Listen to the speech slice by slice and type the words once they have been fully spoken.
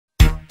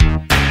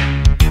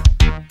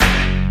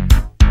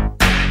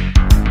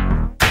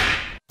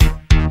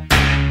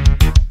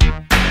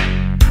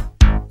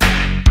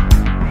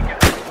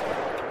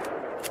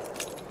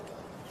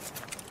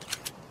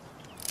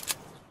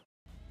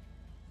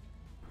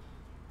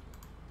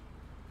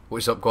What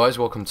is up, guys?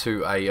 Welcome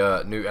to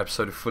a new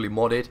episode of Fully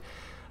Modded.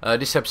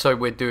 This episode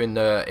we're doing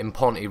the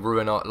IMPONTE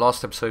RUINER.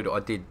 Last episode I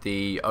did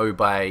the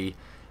Obey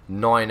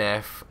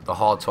 9F, the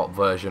hardtop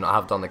version. I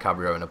have done the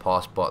Cabrio in the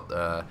past, but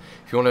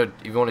if you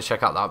want to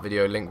check out that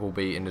video, link will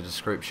be in the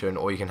description,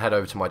 or you can head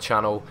over to my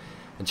channel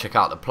and check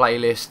out the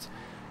playlist.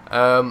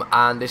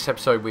 And this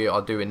episode we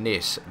are doing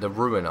this, the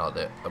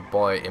RUINER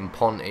by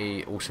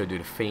IMPONTE. Also do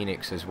the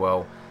Phoenix as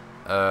well.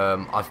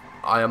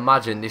 I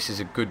imagine this is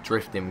a good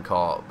drifting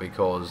car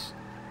because,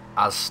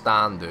 as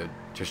standard,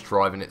 just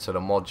driving it to the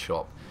mod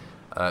shop,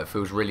 it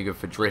feels really good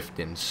for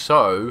drifting.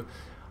 So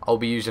I'll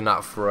be using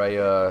that for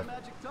a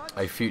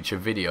future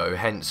video.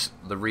 Hence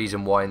the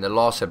reason why in the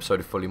last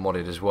episode of Fully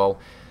Modded as well,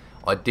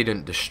 I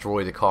didn't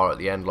destroy the car at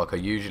the end like I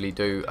usually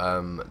do.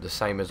 The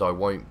same as I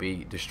won't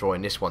be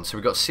destroying this one. So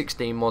we've got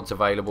 16 mods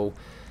available,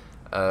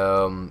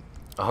 100%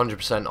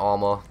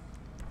 armor,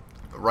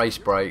 race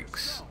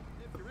brakes,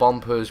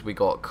 bumpers. We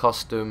got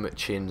custom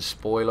chin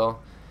spoiler,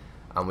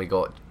 and we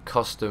got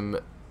custom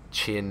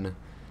chin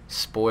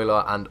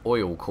spoiler and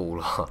oil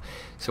cooler.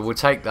 So we'll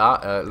take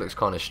that. It looks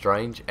kind of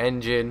strange.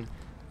 Engine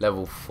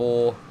level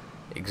 4,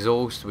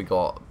 exhaust. We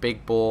got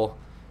big bore,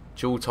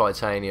 dual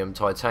titanium,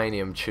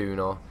 titanium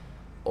tuner,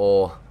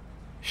 or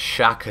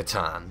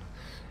Shakatan.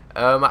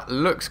 That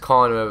looks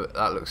kind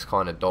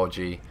of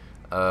dodgy.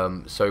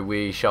 So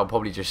we shall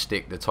probably just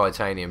stick the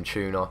titanium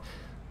tuner,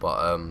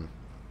 but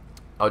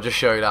I'll just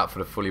show you that for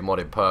the fully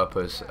modded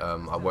purpose.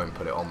 I won't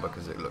put it on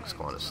because it looks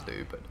kind of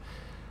stupid.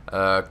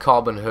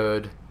 Carbon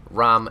hood,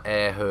 ram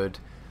air hood,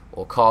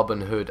 or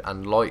carbon hood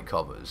and light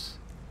covers.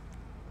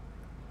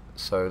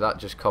 So that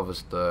just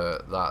covers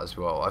that as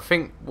well. I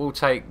think we'll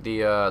take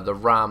the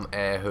ram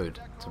air hood,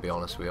 to be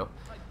honest with you.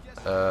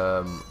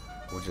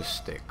 We'll just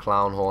stick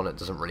clown horn. It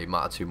doesn't really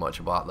matter too much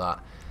about that.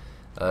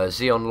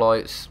 Xeon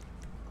lights,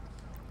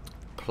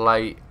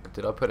 plate.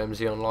 Did I put them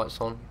Xeon lights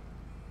on?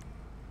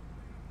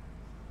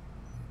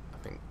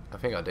 I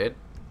think I did.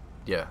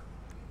 Yeah.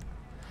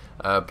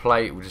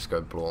 Plate, we'll just go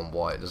blue and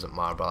white, it doesn't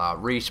matter about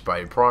that.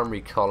 Respray,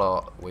 primary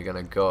colour, we're going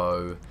to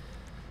go,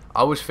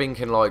 I was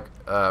thinking like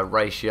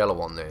race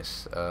yellow on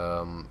this,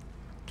 so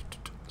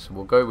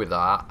we'll go with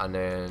that. And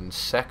then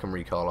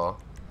secondary colour,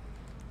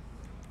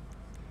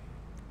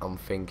 I'm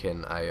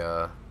thinking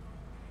we'll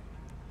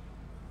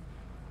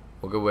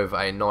go with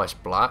a nice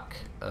black.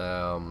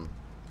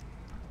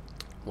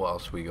 What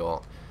else we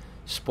got?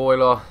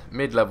 Spoiler,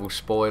 mid-level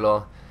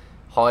spoiler,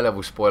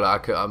 high-level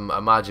spoiler. I'm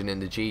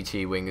imagining the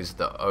GT wing is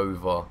the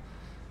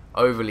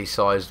overly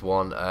sized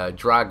one.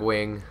 Drag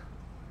wing.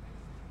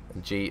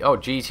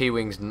 GT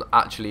wing's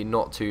actually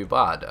not too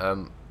bad.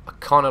 I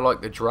kind of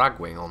like the drag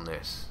wing on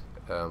this,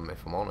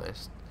 if I'm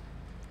honest.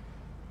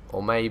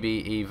 Or maybe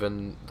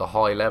even the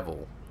high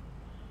level.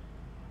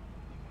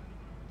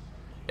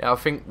 Yeah, I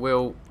think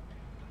the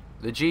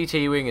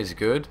GT wing is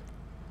good,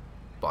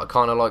 but I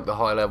kind of like the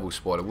high level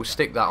spoiler. We'll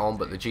stick that on,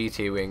 but the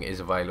GT wing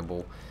is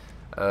available.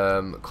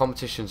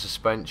 Competition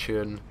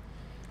suspension,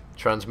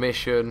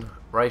 transmission,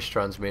 race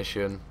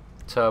transmission,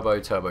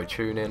 turbo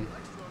tuning.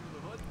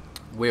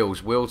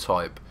 Wheels, wheel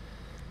type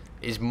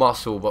is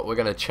muscle, but we're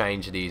going to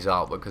change these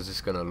out because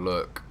it's going to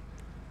look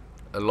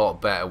a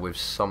lot better with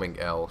something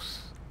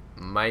else.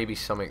 Maybe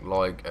something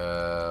like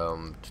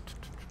let's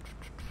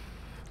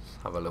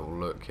have a little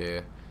look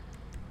here,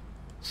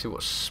 see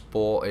what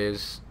sport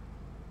is.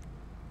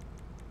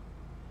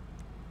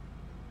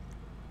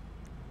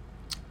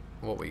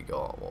 What we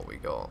got?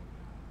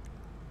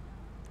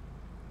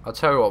 I'll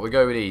tell you what, we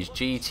go with these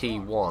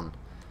GT1. And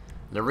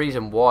the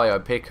reason why I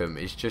pick them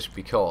is just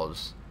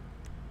because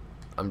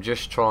I'm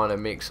just trying to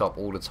mix up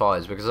all the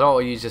tyres, because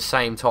I'll use the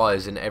same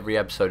tyres in every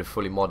episode of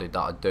Fully Modded that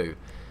I do.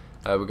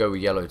 We'll go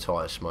with yellow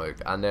tyre smoke.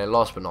 And then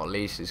last but not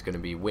least, it's going to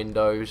be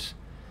windows.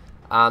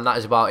 And that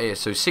is about it.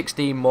 So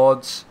 16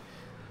 mods.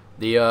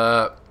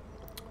 The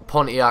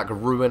Pontiac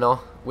RUINER,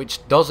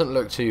 which doesn't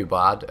look too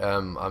bad.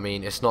 I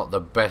mean, it's not the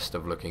best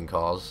of looking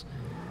cars,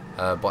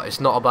 but it's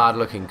not a bad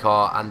looking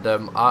car, and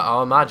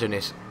I imagine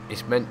it's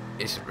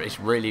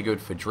really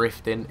good for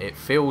drifting. It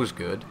feels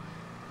good,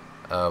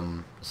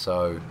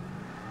 so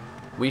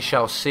we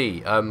shall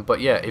see.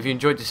 But yeah, if you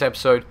enjoyed this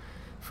episode,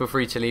 feel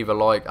free to leave a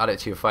like, add it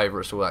to your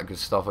favourites, all that good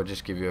stuff. I'll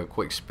just give you a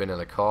quick spin of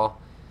the car.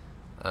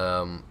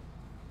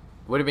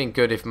 Would have been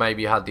good if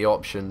maybe you had the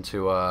option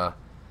to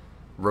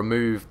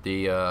remove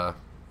the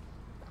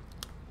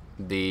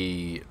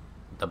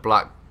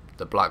black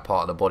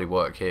part of the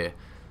bodywork here,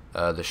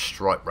 the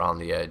stripe round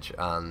the edge,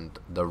 and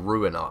the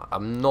RUINER.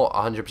 I'm not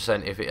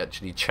 100% if it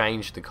actually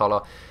changed the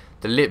colour.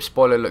 The lip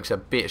spoiler looks a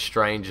bit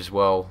strange as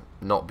well,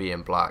 not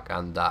being black,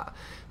 and that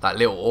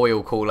little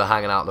oil cooler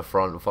hanging out the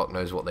front. Fuck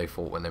knows what they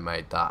thought when they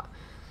made that.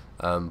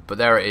 But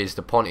there it is,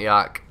 the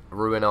Pontiac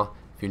RUINER.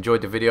 If you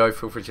enjoyed the video,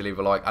 feel free to leave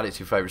a like, add it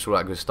to your favourites, all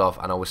that good stuff,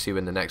 and I will see you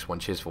in the next one.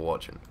 Cheers for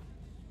watching.